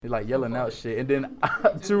like yelling out shit, and then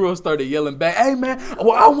Turo started yelling back, "Hey man,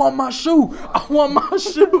 well, I want my shoe, I want my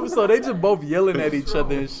shoe." So they just both yelling at each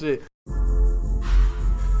other and shit.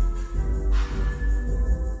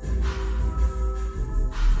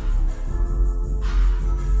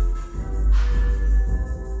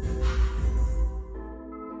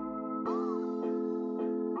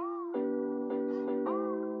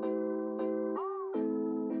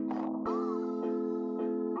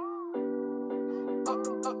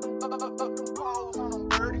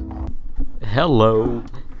 Hello.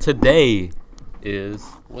 Today is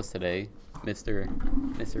what's today, Mister.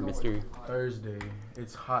 Thursday.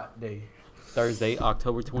 It's hot day. Thursday,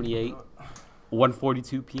 October 28th,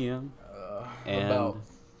 1:42 p.m. And About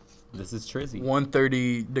this is Trizzy.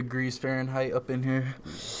 130 degrees Fahrenheit up in here.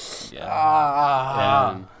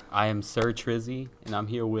 Yeah. And I am Sir Trizzy, and I'm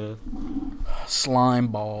here with Slime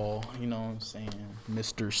Ball. You know what I'm saying,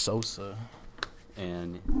 Mr. Sosa.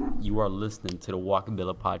 And you are listening to the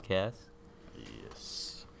Walkabilla podcast.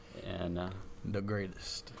 Yes. And the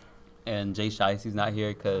greatest. And Jay Shicey's not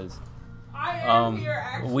here because I am here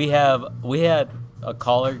actually. we had a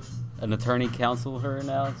caller, an attorney counsel her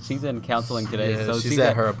now. She's in counseling today, Yeah, so she's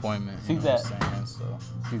at her appointment. She's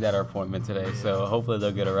at her appointment today, so hopefully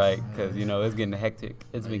they'll get it right because it's getting hectic.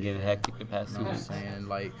 It's been getting hectic the past 2 weeks. Saying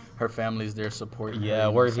like her family's there supporting her. Yeah,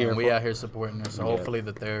 we're here. We out here supporting her, so Yeah. hopefully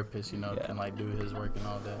the therapist, can like do his work and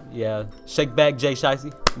all that. Yeah, shake back, Jay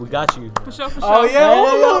Shicey. We got you. For sure. Oh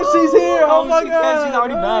yeah, she's here. Oh my God, she's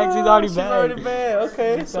already back. She's already back.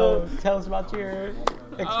 Okay, So tell us about your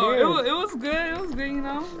experience. Oh, it was good. It was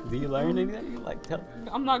good, Do you learn anything? Tell.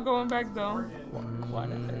 I'm not going back though. Why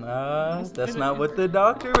not? Nah, that's not what the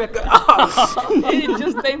doctor recommended. It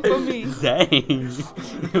just ain't for me. Dang.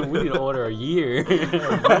 We need to order a year.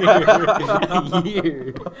 A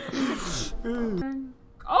year.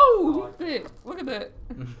 Oh, he fit. Look at that.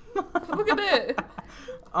 Look at that.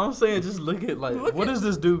 I'm saying, just look at what does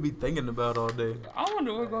this dude be thinking about all day? I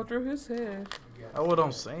wonder what go through his head. That's what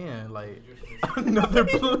I'm saying. Another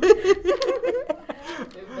plate.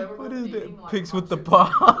 What is that? Pigs with the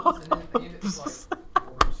pops.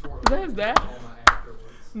 That's that.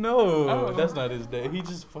 No, that's not his dad. He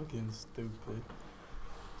just fucking stupid.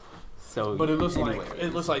 So, But it looks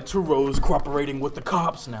like two rows cooperating with the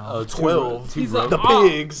cops now. Oh, 12. two rows. The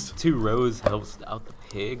pigs. 2 rows helps out the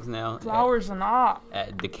pigs now. Flowers and all.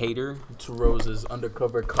 At Decatur. 2 rows is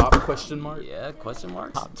undercover cop ? Yeah, question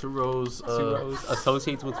marks. 2 rows. 2 rows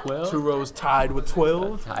associates with 12. 2 rows tied with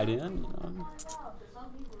 12. Tied in,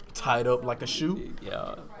 Tied up like a shoe.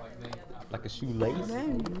 Yeah. Like a shoelace.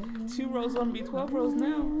 Dang. 2 rows gonna be 12 rows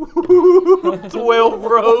now. 12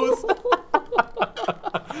 rows.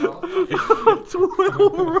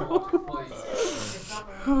 12 rows.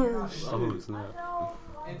 Oh, snap.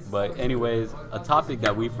 But anyways, a topic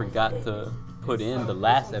that we forgot to put in the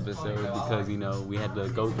last episode because, we had to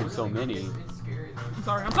go through so many.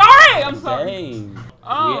 I'm sorry. Dang.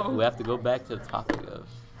 Oh. We have to go back to the topic of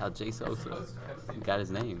how Jay Sosa got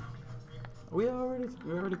his name. We already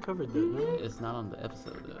covered that, right? It's not on the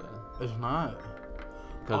episode, though. It's not.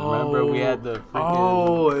 Because remember, we had the freaking...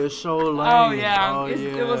 Oh, it's so lame. Oh, yeah.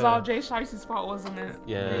 It was all Jay Shicey's fault, wasn't it?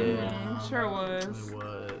 Yeah. Mm-hmm. Sure was. It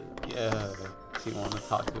was. Yeah. She wanted to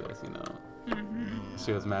talk to us, Mm-hmm.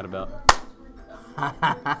 She was mad about...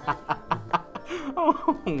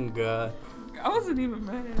 Oh, God. I wasn't even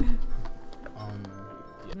mad.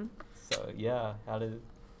 Yeah. So, yeah. How did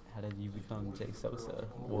you become Jay Sosa?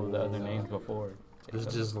 What were the other names before? It's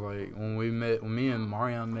just like when me and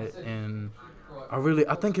Marion met, and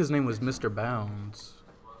I think his name was Mr. Bounds.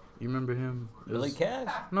 You remember him? Malik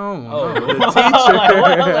Ca? No, Oh. no,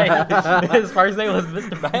 the teacher. His first name was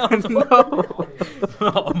Mr. Bounds? No.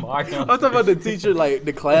 Oh, Marion. I'm talking about the teacher,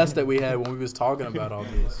 the class that we had when we was talking about all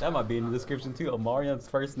this. That might be in the description, too. Omarion's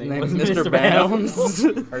first name Name was Mr. Mr. Bounds.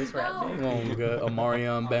 Bounds. First rap name. Oh my God,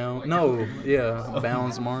 Amarion Bounds. No, yeah,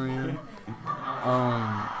 Bounds Marion.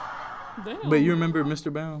 Damn. But you remember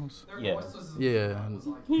Mr. Bounds? Yeah. Yeah,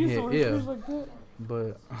 He used to wear yeah. shoes like that.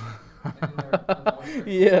 But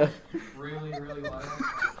yeah. Really loud.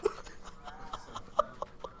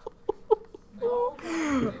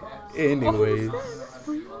 Anyways,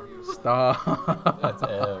 stop. That's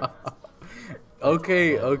F.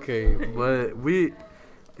 Okay, but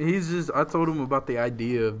I told him about the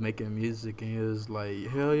idea of making music, and he was like,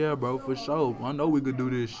 hell yeah, bro, for sure. I know we could do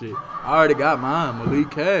this shit. I already got mine,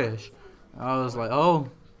 Malik Ca. I was like, oh,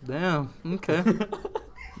 damn, okay.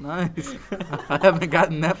 Nice. I haven't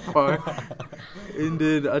gotten that far. And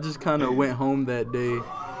then I just kind of went home that day,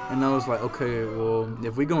 and I was like, okay, well,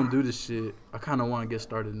 if we gonna do this shit, I kind of want to get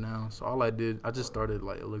started now. So I just started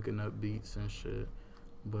looking up beats and shit.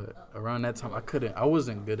 But around that time, I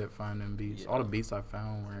wasn't good at finding beats. All the beats I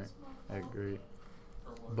found weren't that great.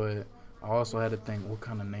 But I also had to think, what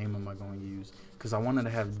kind of name am I going to use? Because I wanted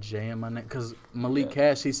to have J in my name. Because Malik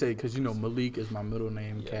Cash, he said, because, Malik is my middle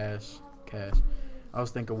name, Cash. I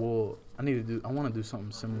was thinking, well, I want to do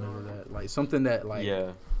something similar to that. Like, something that, like,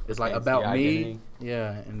 is, like, about me. Identity.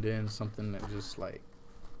 Yeah, and then something that just, like,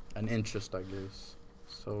 an interest, I guess.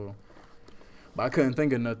 So, but I couldn't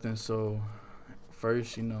think of nothing, so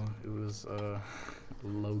first, it was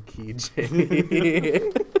low-key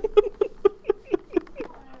J.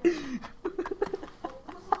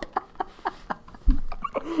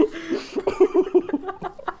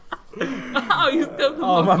 Oh, you still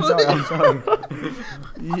I'm sorry.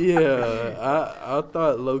 Yeah, I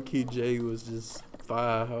thought low-key J was just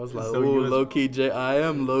fire. I was like, So oh, low-key J. I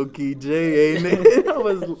am low-key J, ain't it?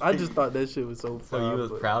 I just thought that shit was so fire. So you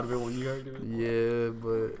was proud of it when you heard it? Yeah,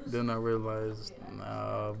 but then I realized,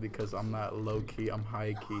 nah, because I'm not low-key, I'm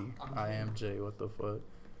high-key. I am J, what the fuck?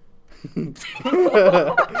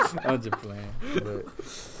 I'm just playing. But,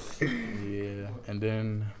 yeah, and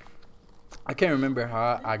then I can't remember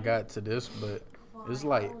how I got to this, but it's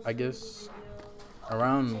like, I guess,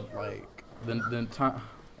 around, like, the time,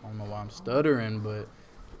 I don't know why I'm stuttering, but,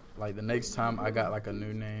 like, the next time I got, like, a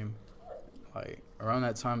new name, like, around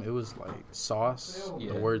that time, it was, like, sauce.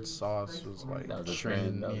 Yeah. The word sauce was, like,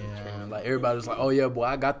 trending. Yeah, like, everybody was like, oh, yeah, boy,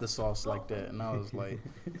 I got the sauce like that. And I was like,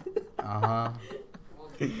 uh-huh.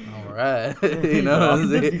 All right. You know what I'm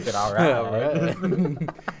saying? All right.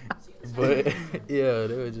 But, yeah,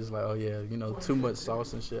 they were just like, oh, yeah, too much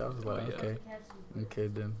sauce and shit. I was like, okay. Okay,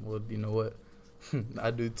 then. Well, you know what?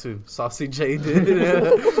 I do too. Saucy J did.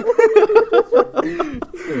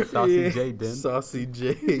 Saucy J did. Saucy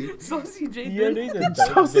J. Saucy J Yeah, did. they said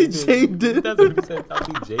Saucy J did. That's what he said.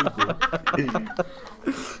 Saucy J did.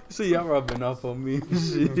 See, y'all rubbing off on me.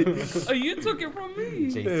 Shit. Oh, you took it from me.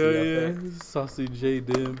 Yeah. Saucy J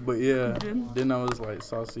did. But yeah, then I was like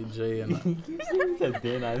Saucy J, and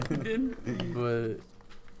but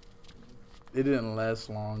it didn't last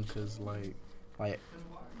long because like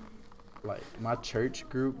my church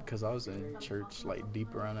group, because I was in church like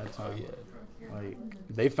deep around that time. Like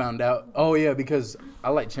they found out. Oh yeah, because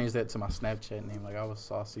I like changed that to my Snapchat name. Like I was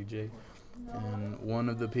Saucy J, and one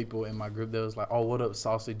of the people in my group that was like, "Oh, what up,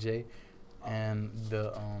 Saucy J?" And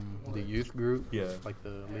the youth group, like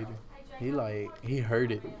the leader, he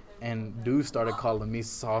heard it, and dude started calling me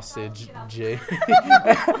Sausage J,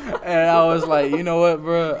 and I was like, you know what,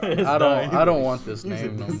 bro, I don't want this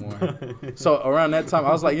name no more. So around that time,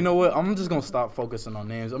 I was like, you know what, I'm just gonna stop focusing on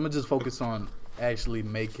names. I'm gonna just focus on actually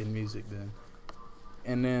making music then.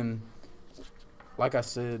 And then, like I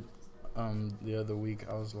said, the other week,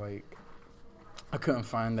 I was like, I couldn't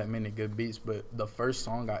find that many good beats, but the first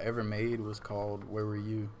song I ever made was called "Where Were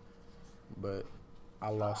You," but I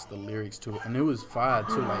lost the lyrics to it, and it was fire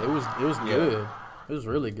too. Like it was good. It was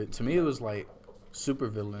really good. To me, it was like super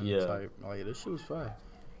villain type. Like this shit was fire,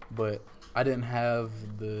 but I didn't have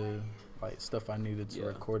the stuff I needed to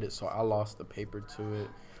record it, so I lost the paper to it.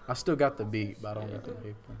 I still got the beat, but I don't got the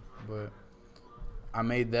paper. But I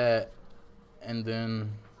made that, and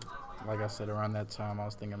then, like I said, around that time, I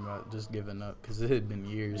was thinking about just giving up because it had been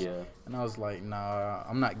years. Yeah. And I was like, nah,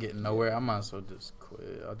 I'm not getting nowhere. I might as well just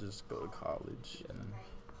quit. I'll just go to college, and,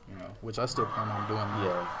 which I still plan on doing.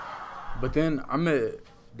 Yeah. But then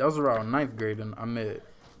that was around 9th grade, and I met,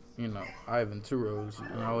 Ivan Turos,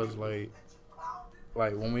 and I was like,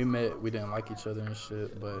 when we met, we didn't like each other and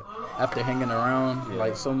shit, but after hanging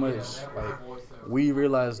around, so much, we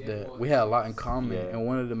realized that we had a lot in common, and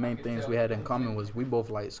one of the main things we had in common was we both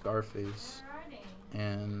liked Scarface,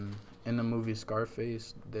 and in the movie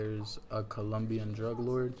Scarface, there's a Colombian drug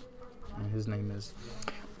lord, and his name is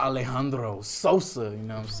Alejandro Sosa, you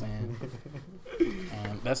know what I'm saying?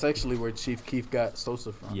 And that's actually where Chief Keef got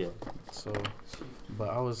Sosa from. Yeah. So, but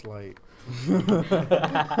I was like, but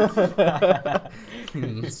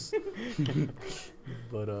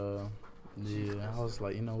yeah, I was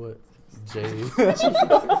like, you know what, Jay.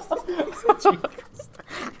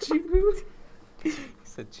 He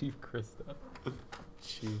said Chief Krista.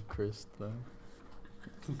 Chief Krista.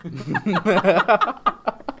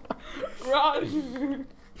 Roger.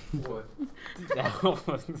 What?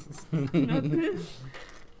 Nothing.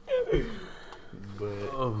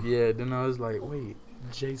 But yeah, then I was like, wait,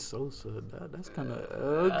 Jay Sosa, that's kind of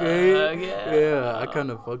okay. Yeah, I kind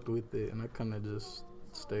of fucked with it, and I kind of just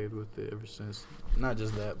stayed with it ever since. Not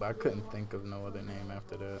just that, but I couldn't think of no other name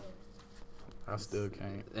after that. I still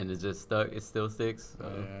can't. And it just stuck. It still sticks.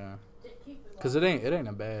 Yeah, cause it ain't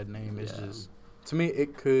a bad name. It's just, to me,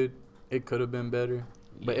 it could have been better.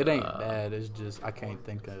 But it ain't bad. It's just I couldn't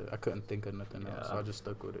think of nothing else, so I just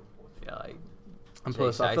stuck with it. Yeah, like. And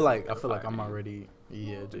plus, I feel like I'm already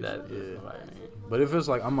But if it's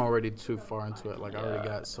like I'm already too far into it, like I already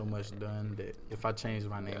got so much done that if I change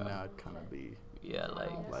my name now, I'd kind of be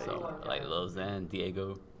like Lil Xan,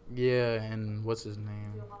 Diego. Yeah, and what's his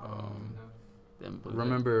name?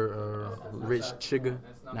 Remember Rich Chigga?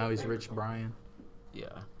 Now he's Rich Brian. Yeah.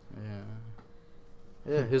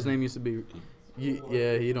 Yeah, his name used to be.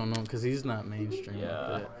 You don't know because he's not mainstream like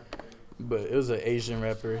that. But it was an Asian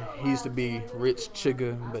rapper. He used to be Rich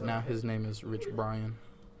Chigga, but now his name is Rich Brian.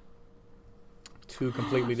 Two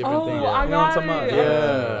completely different things. I got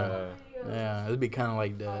it. Yeah, it'd be kind of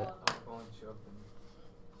like that.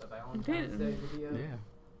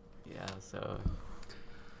 Yeah, so.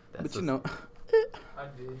 But you know. I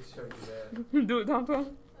did show you that. Do it, Tom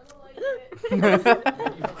Tom.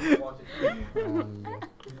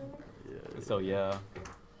 So yeah,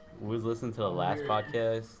 we was listening to the last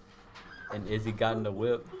podcast, and Izzy got in the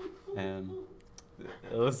whip, and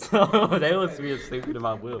it was they was being stupid in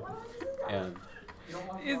my whip, and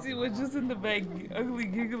Izzy was just in the back, ugly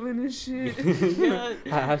giggling and shit.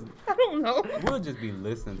 yeah, I don't know. we'll just be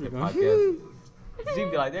listening to the podcast.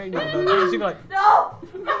 She'd be like, there ain't no. She'd be like, no.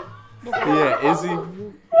 Yeah, Izzy.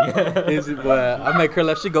 Yeah. Izzy, boy, I make her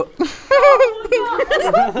laugh. She go.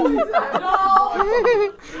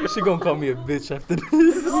 She gonna call me a bitch after this.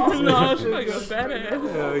 No, she's like a fat ass.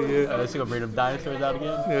 Hell yeah. She gonna bring them dinosaurs out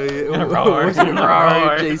again. Hell yeah. Roar, roar,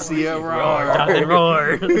 JC,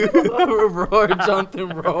 roar, roar, Jonathan,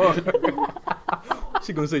 roar.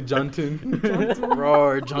 She gonna say Jonathan.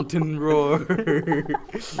 Roar, Jonathan, roar.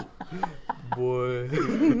 Boy.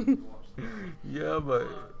 Yeah, but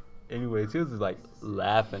anyway, she was just like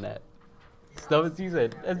laughing at stuff. She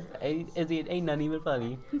said, "Izzy, it ain't nothing even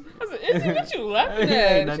funny." I said, Izzy, what you laughing Yeah,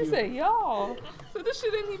 at? not She even- said, y'all. So this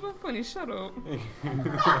shit ain't even funny. Shut up.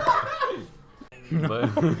 But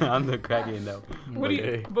I'm the crackhead now. What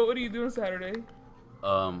are you doing Saturday?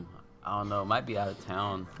 I don't know. Might be out of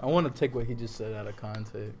town. I want to take what he just said out of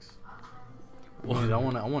context. I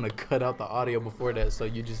want to cut out the audio before that, so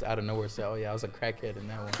you just out of nowhere say, "Oh yeah, I was a crackhead in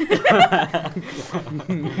that one."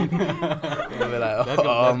 I'll be like,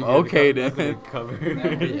 okay then. Cover.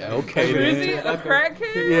 Yeah, okay Izzy, then. a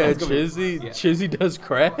crackhead? Yeah, Chizzy does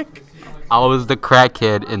crack. I was the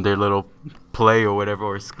crackhead in their little play or whatever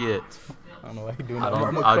or skit. I don't know why he doing I that. don't-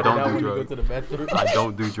 I'm gonna I cut don't it out do when you drugs. go to the bathroom. I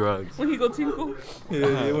don't do drugs. When he go tinkle?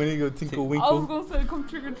 Yeah, when he go tinkle I was winkle. gonna say come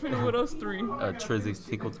trick or treating with us three. Trizzy's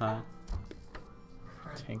tinkle time.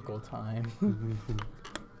 Tinkle time.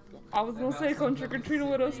 I was gonna say come trick or treating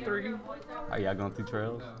with us three. Are y'all going through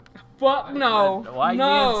trails? Fuck no. Why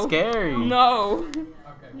no. you being scary? No.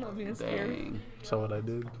 I'm not being scared. Dang. So what I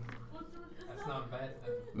did. That's not bad.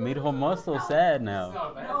 Made her most so sad now.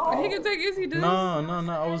 He can take Izzy dude. No.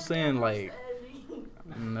 I was saying like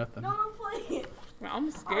nothing.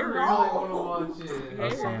 I'm scared. I really want to watch it. I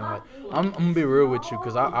was saying like I'm gonna be real with you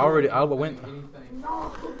because I went.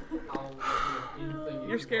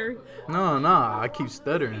 You're scary. No, I keep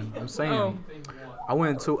stuttering. I'm saying Oh. I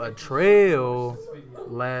went to a trail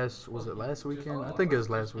last weekend? I think it was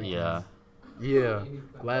last weekend. Yeah. Yeah,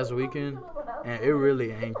 last weekend, and it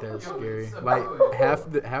really ain't that scary. Like half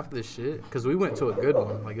the shit, cause we went to a good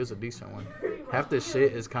one, like it was a decent one. Half the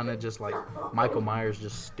shit is kind of just like Michael Myers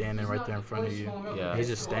just standing right there in front of you. Yeah. He's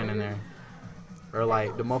just standing there. Or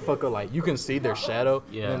like the motherfucker, like you can see their shadow,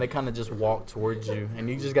 Yeah. and then they kind of just walk towards you, and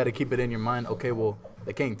you just got to keep it in your mind. Okay, well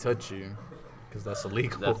they can't touch you, cause that's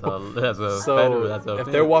illegal. That's a So federal, that's a if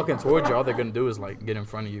offense. they're walking towards you, all they're gonna do is like get in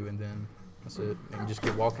front of you, and then that's it, and you just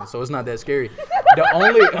keep walking. So it's not that scary. The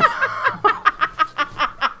only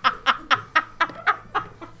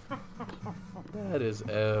that is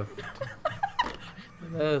F.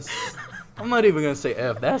 That's I'm not even gonna say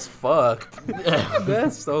F. That's fucked.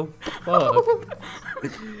 That's so fucked.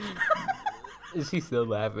 Is she still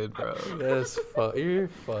laughing, bro? That's fuck. You're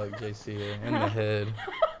fucked, JC, in the head.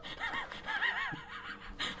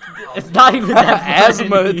 It's not even that Asthma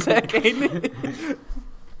funny. attack, ain't it?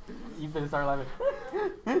 You better start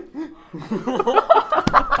laughing.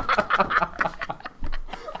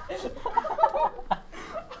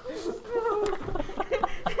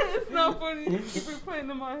 It's not funny. You keep playing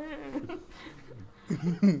in my hand.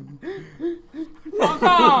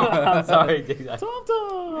 I'm sorry, Jason.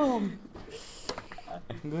 Tom.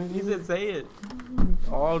 You said say it.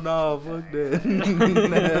 Oh no, fuck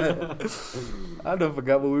that. I done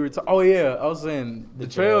forgot what we were talking. Oh yeah, I was saying the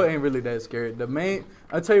trail ain't really that scary.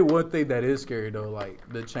 I tell you one thing that is scary though, like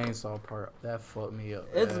the chainsaw part. That fucked me up.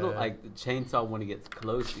 It's bad. like the chainsaw when it gets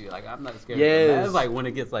close to you. Like I'm not scared. Yes. Of that. It's like when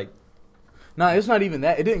it gets like. Nah, it's not even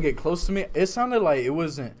that. It didn't get close to me. It sounded like it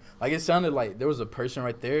wasn't. Like, it sounded like there was a person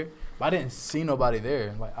right there, but I didn't see nobody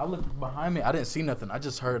there. Like, I looked behind me. I didn't see nothing. I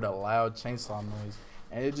just heard a loud chainsaw noise.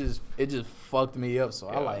 And it just fucked me up. So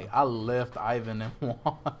I left Ivan and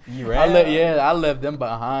Juan. You ran? I left them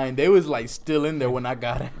behind. They was like still in there when I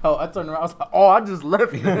got out. I turned around. I was like, oh, I just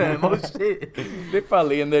left them. Oh shit, they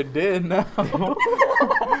probably in there dead now.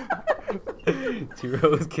 2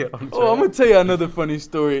 rows killed. Oh, I'm gonna tell you another funny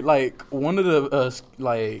story. Like one of the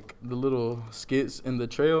like the little skits in the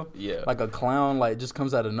trail. Yeah. Like a clown like just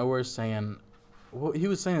comes out of nowhere saying, well, he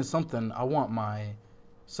was saying something. I want my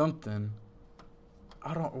something.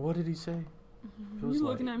 What did he say? It was You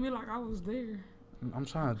looking at me like I was there. I'm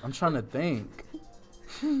trying to think.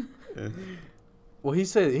 Well,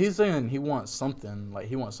 he's saying he wants something, like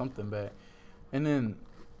he wants something back. And then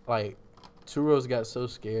like Two Rose got so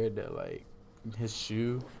scared that like his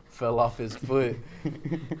shoe fell off his foot.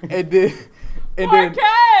 and then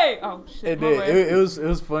Oh shit. and then it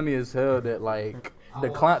was funny as hell that like the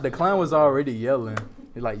clown was already yelling.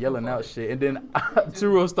 He's like yelling out shit, and then Two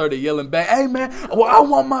Rose started yelling back, "Hey man, well, I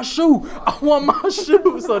want my shoe! I want my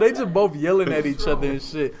shoe!" So they just both yelling at each other and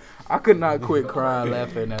shit. I could not quit crying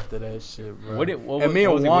laughing after that shit, bro. Me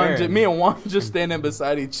and Juan just standing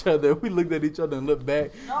beside each other. We looked at each other and looked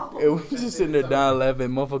back, and we just sitting there dying laughing.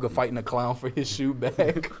 Motherfucker fighting a clown for his shoe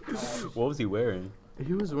back. What was he wearing?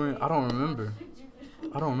 He was wearing. I don't remember.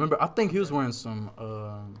 I think he was wearing some.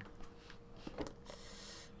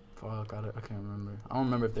 Fuck, I can't remember. I don't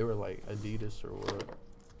remember if they were like Adidas or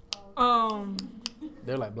what.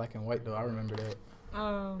 They're like black and white though. I remember that.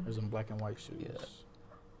 There's some black and white shoes. Yeah.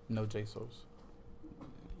 No JSOS.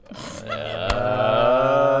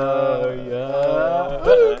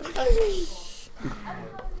 Yeah.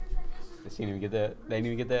 She didn't even get that. They didn't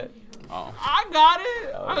even get that. Oh. I got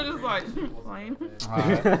it. I was just like, lame.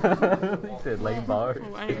 He said lame bar.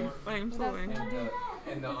 Lame, so lame.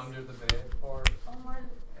 And the under the bed part. And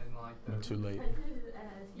like the. Too late.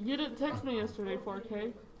 You didn't text me yesterday,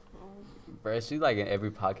 4K. Bruh, she's like in every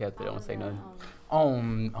podcast that don't say nothing.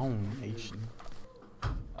 On Nation.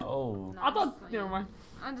 Oh. I thought, never mind.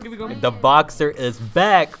 Here we go. The boxer is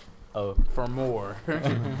back. Oh. For more.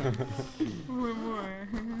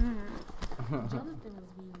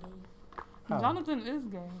 Jonathan is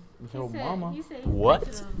gay. Yo, mama.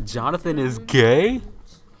 What? Jonathan is gay?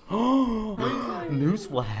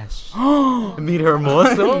 Newsflash. Meet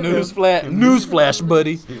hermoso. Newsflash,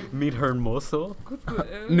 buddy. Meet hermoso.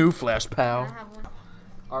 Newsflash, pal.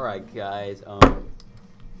 All right, guys.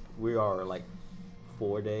 We are like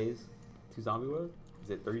 4 days to Zombie World. Is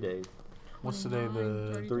it 3 days? What's today?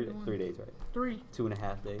 The 3 days, right? 3.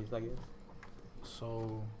 2.5 days, I guess.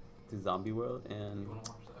 So to Zombie World, and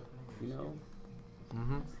you know,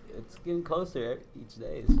 Mhm. it's getting closer each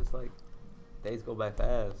day. It's just like days go by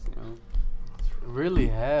fast, you know. It really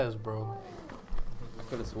has, bro. I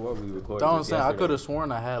could have swore we recorded. That's what I'm this saying. I yesterday. could have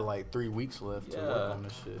sworn I had like 3 weeks left to Yeah. work on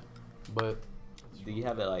this shit, but Do you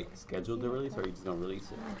have it like scheduled to release, or you just gonna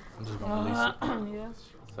release it? I'm just gonna release it. Yeah.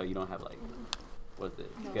 So you don't have like, what's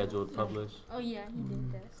it, scheduled publish? Oh yeah, he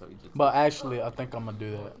did that. So you just But actually, I think I'm gonna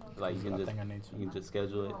do that. like you can I just think I need to. you can just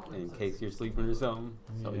schedule it in case you're sleeping or something.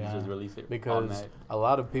 So Yeah. you just release it Because automatic. a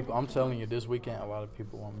lot of people, I'm telling you, this weekend, a lot of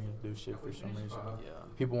people want me to do shit for some reason. Yeah.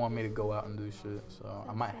 People want me to go out and do shit, so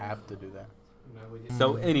I might have to do that.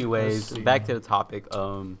 So, Let's anyways, see. back to the topic.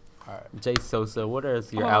 All right. Jay Sosa, what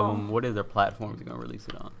is your album? What is their platforms you're gonna release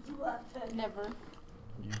it on? Never.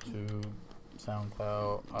 YouTube,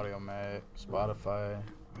 SoundCloud, AudioMac, Spotify,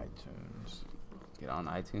 iTunes. Get on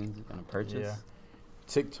iTunes and purchase. Yeah.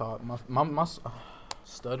 TikTok. My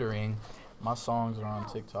stuttering. My songs are on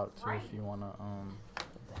TikTok too. If you wanna.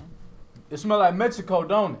 It smell like Mexico,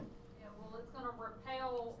 don't it? Yeah, well, it's gonna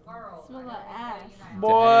repel girls. Smell like ass.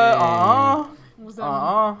 Boy, What's that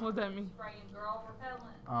Uh-uh. mean? What's that mean? Spraying girl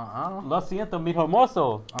repellent. Lo siento, mi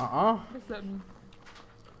hermoso. What's that mean?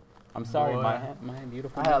 I'm sorry, Boy. my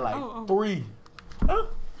beautiful. I had like Oh. 3.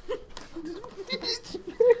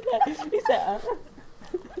 He said,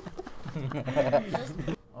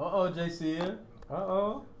 Uh-oh, JC.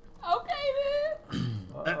 Uh-oh. Okay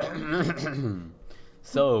then.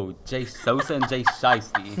 So, Jay Sosa and Jay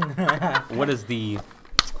Shiesty. what is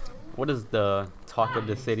the talk of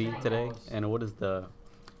the city today? And what is the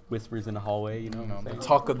whispers in the hallway, you know what I'm The saying?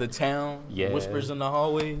 talk of the town. Yeah. Whispers in the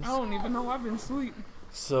hallways. I don't even know. I've been asleep.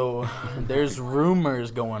 So there's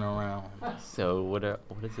rumors going around So, what is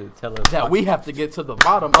it? Tell us. that we have to get to the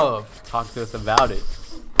bottom of. Talk to us about it.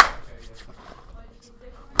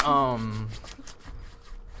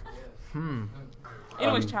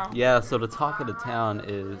 Anyways, child. Yeah, so the talk of the town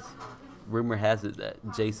is rumor has it that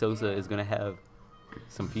Jay Sosa is gonna have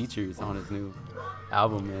some features on his new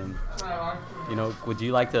album, and would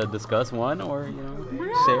you like to discuss one or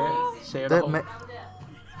share the That whole? may,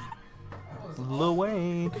 Lil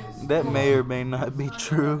Wayne, that may or may not be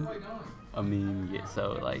true. I mean, yeah.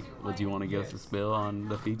 So like, would you want to give us a spill on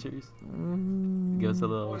the features? Give us a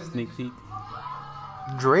little sneak peek.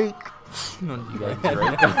 Drake. You got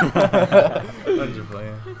Drake. I'm just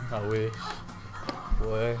playing. I wish.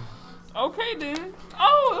 Boy. Okay then.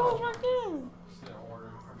 Oh, it was right there.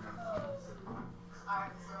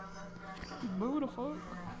 Boo the fuck.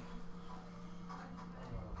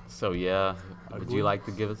 So yeah, would you like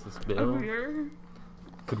to give us a spill? Over here?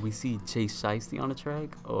 Could we see Chase Shiesty on the track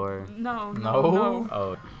or? No.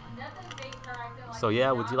 Oh. Nothing big for acting like So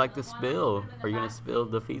yeah, would you like to one spill? in the Are you gonna back. spill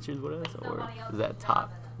the features with us, or is that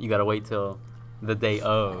top? You gotta wait till the day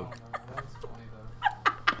of.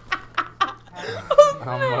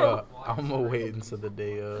 I'm gonna wait until the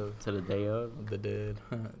day of To the day of. the dead.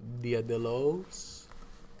 Dia de los.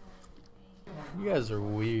 You guys are The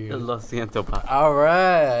weird. Lo Siento Pa. All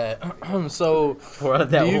right. So, For do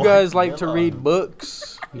that you one guys like to yellow. read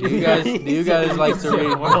books? Do you guys like to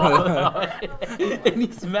read books? And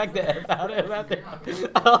he smacked the F out of him after.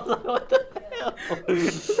 I was like, what the hell?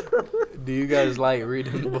 Do you guys like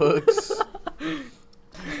reading books?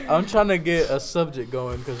 I'm trying to get a subject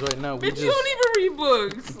going because right now we Bitch, just. you don't even read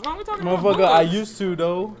books. Why are we talking about Motherfucker, books? I used to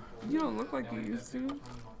though. You don't look like you used to.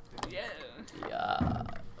 Yeah. Yeah.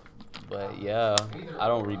 But yeah, I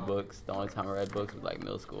don't read books. The only time I read books was like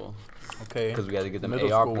middle school. Okay. Because we had to get them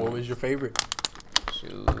Middle AR school, what points. was your favorite?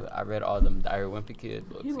 Shoot, I read all them Diary of a Wimpy Kid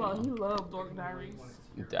books. He loved Dork Diaries.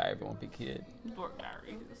 Diary of a Wimpy Kid. Dork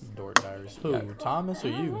Diaries. Dork Diaries. Who? Thomas or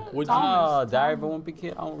you? What Oh, Diary of a Wimpy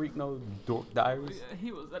Kid. I don't read no Dork Diaries. Yeah,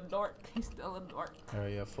 he was a dork. He's still a dork. Oh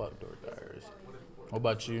yeah, fuck Dork Diaries. What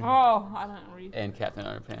about you? Oh, I didn't read. And Captain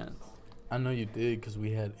Underpants. I know you did because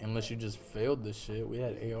we had, unless you just failed this shit, we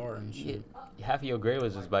had AR and Yeah, shit. half of your grade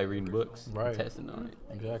was just by reading books, Right. and testing on it.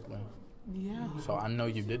 Exactly. Yeah. So I know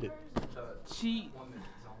you did it. Cheat.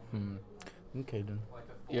 Okay then.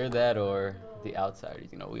 You're that or The Outsiders.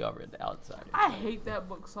 We all read The Outsiders. I hate that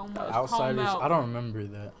book so much. Talking Outsiders. about I don't remember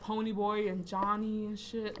that. Pony Boy and Johnny and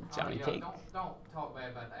shit. Johnny Cake. Don't talk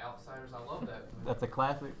bad about the Outsiders. I love that. That's a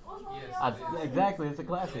classic. Yes. Exactly, it's a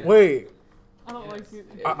classic. Wait, I don't like it.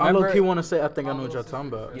 I Remember- low key want to say I think I know what y'all talking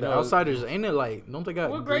about. You The know- Outsiders, ain't it like? Don't they got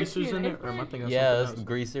What grade she greasers in, in it? eighth Or am I grade? thinking of Yeah, something it's else?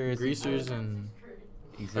 greasers. Greasers and.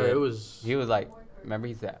 He Or said, it was. he was like, remember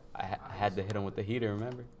he said, I had to hit him with the heater,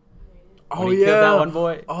 remember? Oh When he yeah. killed that one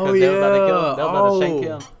boy. 'cause Oh they was about to kill him. yeah. They was about to shank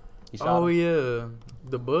him. He shot Oh him. yeah.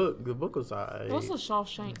 The book was alright. What's the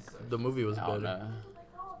Shawshank? The movie was I don't better. know.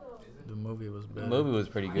 The movie was better. The movie was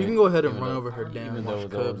pretty good. You can go ahead and even run though- over her damn even watch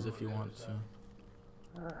though Cubs the- if you want to.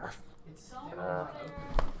 I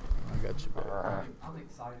got you back. I'm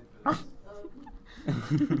excited for this.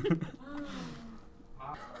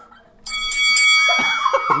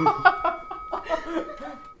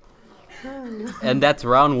 And that's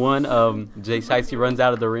round one. Jay Shiesty runs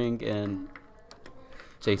out of the ring, and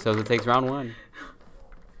Jay Sosa takes round one.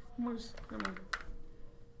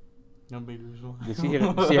 Did she hear?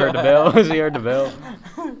 She heard the bell. She heard the bell.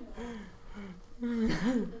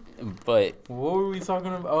 But What were we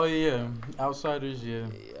talking about? Oh yeah, Outsiders. Yeah,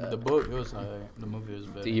 Yeah. the book it was alright. The movie was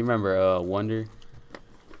better. do you remember Wonder?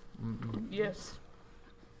 Yes.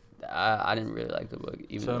 I didn't really like the book.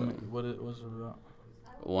 Even Tell though me what it was about.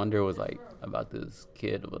 Wonder was like about this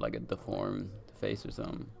kid with like a deformed face or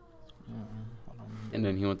something, and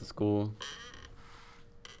then he went to school.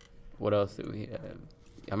 What else did we have?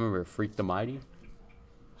 I remember Freak the Mighty.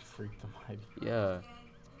 Freak the Mighty. Yeah,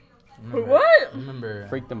 What? Remember?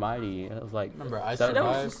 Freak the Mighty. It was like Remember I That That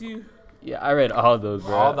was Survived? just you. yeah, I read all those,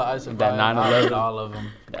 bro. All the I Survived. That I read 9/11. all of them.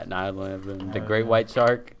 That 9/11. The Oh, Great yeah. White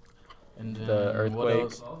Shark. And then The What earthquake,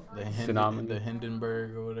 else? The tsunami. The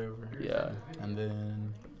Hindenburg or whatever. Yeah, And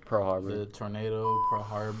then Pearl Harbor. the tornado, Pearl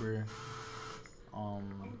Harbor.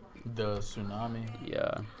 The tsunami.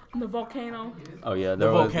 Yeah. The volcano. Oh yeah. The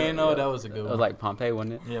There was, volcano. yeah. That was a good It one. was like Pompeii,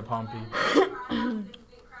 wasn't it? Yeah, Pompey.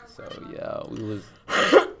 So yeah, we was.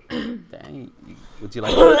 Dang. Would you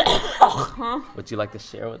like? Would you like to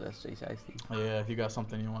share with us, Jay Shiesty? Yeah, if you got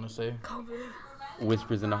something you want to say. COVID.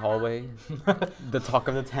 Whispers in the hallway. The talk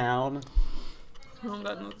of the town. I don't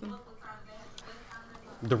got nothing.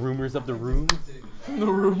 The rumors of the room. The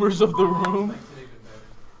rumors of the room.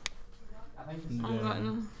 I don't got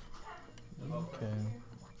nothing. Okay.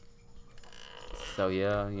 So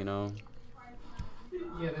yeah,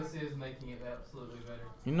 Yeah, this is making it absolutely better.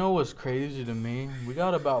 You know what's crazy to me? We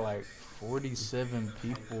got about like 47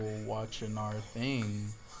 people watching our thing,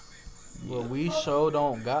 Well, we sure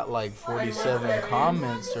don't got like 47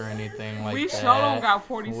 comments or anything like We that. sure don't got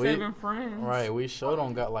 47 friends. Right, we sure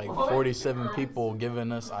don't got like 47 people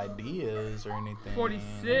giving us ideas or anything.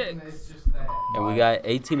 46. And we got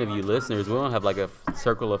 18 of you listeners. We don't have like a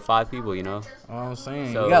circle of 5 people, you know? You know what I'm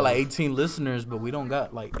saying? So- we got like 18 listeners, but we don't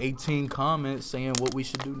got like 18 comments saying what we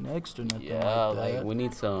should do next or nothing Yeah, like that. like we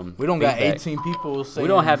need some. We don't got feedback. 18 people saying. We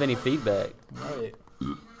don't have any feedback. Right.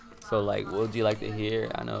 So like, what would you like to hear?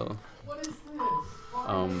 I know.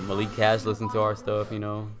 Malik Ca listen to our stuff, you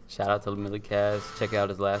know. Shout out to Malik Ca. Check out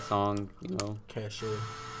his last song, you know. Cashier.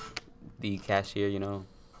 The Cashier, you know.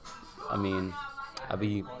 I mean,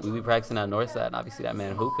 we be practicing at Northside, and obviously that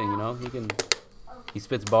man hooping, you know. He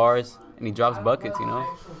spits bars and he drops buckets, you know.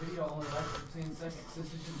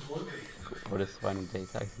 What is final day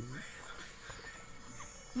taxi?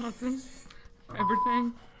 Nothing.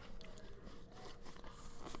 Everything.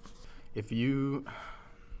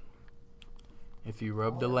 If you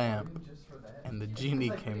rubbed a lamp and the genie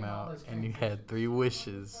came out and you had 3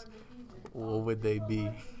 wishes, what would they be?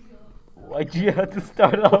 Why'd you have to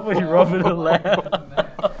start off with rubbing the lamp?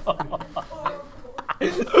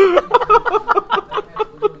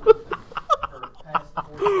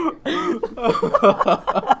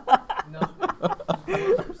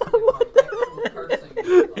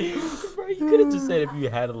 Bro, you could have just said if you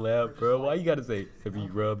had a lamp, bro. Why you gotta say if you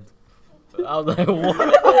rubbed? I was like,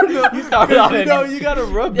 what? You started off You gotta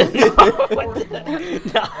rub it.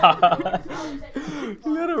 Nah.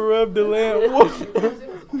 You gotta rub the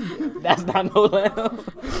lamp. That's not no lamp.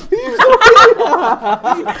 He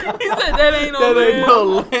said that ain't no That ain't no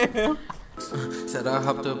lamp. lamp. Said I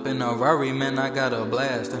hopped up in a Rari, man, I got a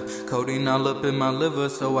blast. Codeine all up in my liver,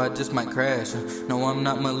 so I just might crash. No, I'm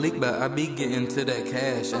not Malik, but I be getting to that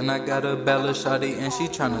cash. And I got a Bella shawty, and she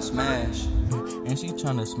tryna smash. And she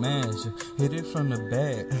tryna smash. Hit it from the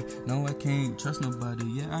back. No, I can't trust nobody,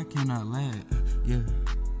 yeah, I cannot lie. Yeah.